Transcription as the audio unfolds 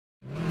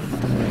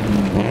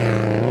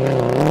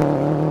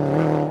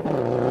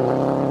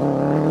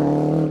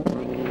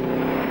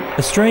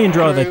Australian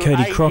driver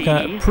Cody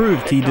Crocker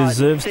proved he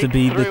deserves to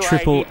be the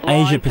triple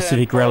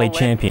Asia-Pacific Rally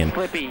champion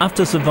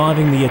after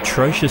surviving the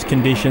atrocious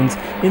conditions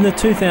in the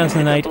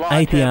 2008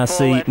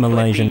 APRC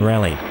Malaysian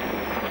Rally.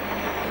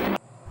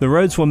 The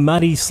roads were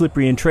muddy,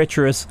 slippery and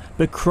treacherous,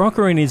 but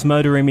Crocker in his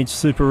Motor Image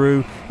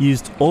Subaru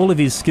used all of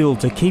his skill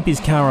to keep his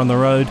car on the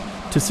road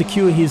to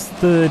secure his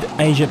third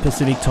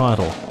Asia-Pacific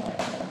title.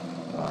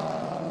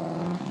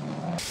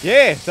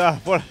 Yeah,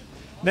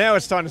 now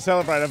it's time to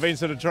celebrate. I've been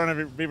sort of trying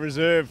to be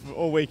reserved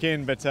all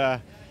weekend, but now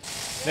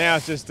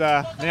it's just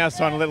now it's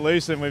time to let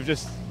loose, and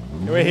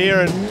we're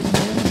here and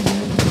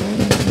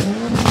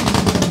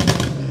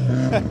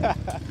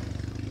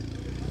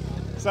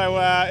so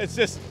it's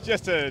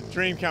just a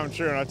dream come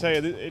true, and I tell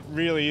you, it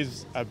really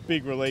is a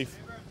big relief.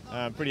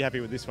 I'm pretty happy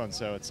with this one.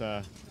 So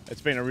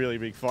it's been a really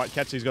big fight.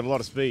 Katsu's got a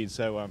lot of speed,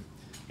 so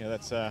you know,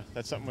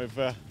 that's something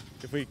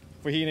if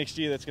we're here next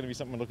year, that's going to be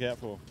something to look out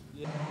for.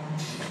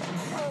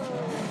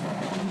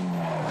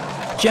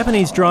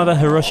 Japanese driver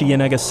Hiroshi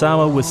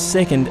Yanagasawa was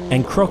second,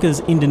 and Crocker's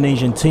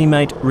Indonesian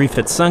teammate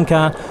Rifat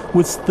Sankar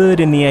was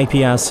third in the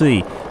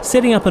APRC,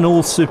 setting up an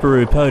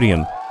all-Subaru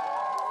podium.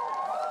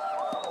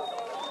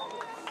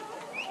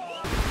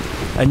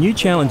 A new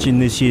challenge in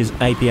this year's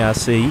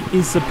APRC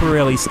is the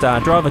Pirelli Star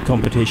Driver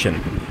competition,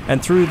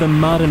 and through the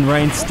mud and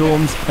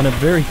rainstorms and a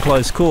very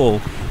close call,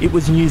 it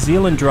was New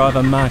Zealand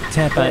driver Mark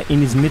Tapper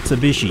in his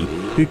Mitsubishi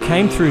who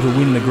came through to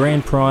win the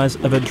grand prize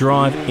of a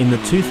drive in the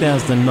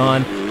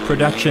 2009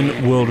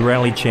 Production World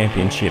Rally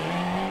Championship.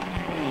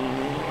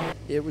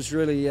 It was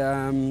really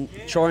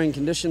trying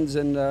conditions,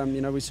 and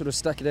you know, we sort of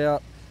stuck it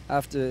out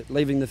after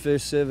leaving the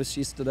first service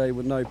yesterday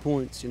with no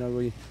points. You know,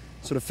 we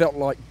sort of felt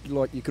like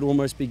you could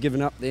almost be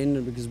giving up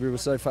then because we were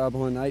so far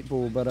behind the 8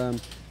 ball, but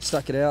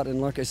stuck it out.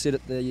 And like I said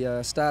at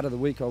the start of the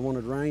week, I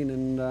wanted rain,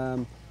 and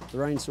the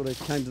rain sort of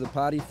came to the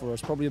party for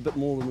us, probably a bit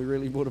more than we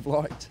really would have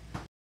liked.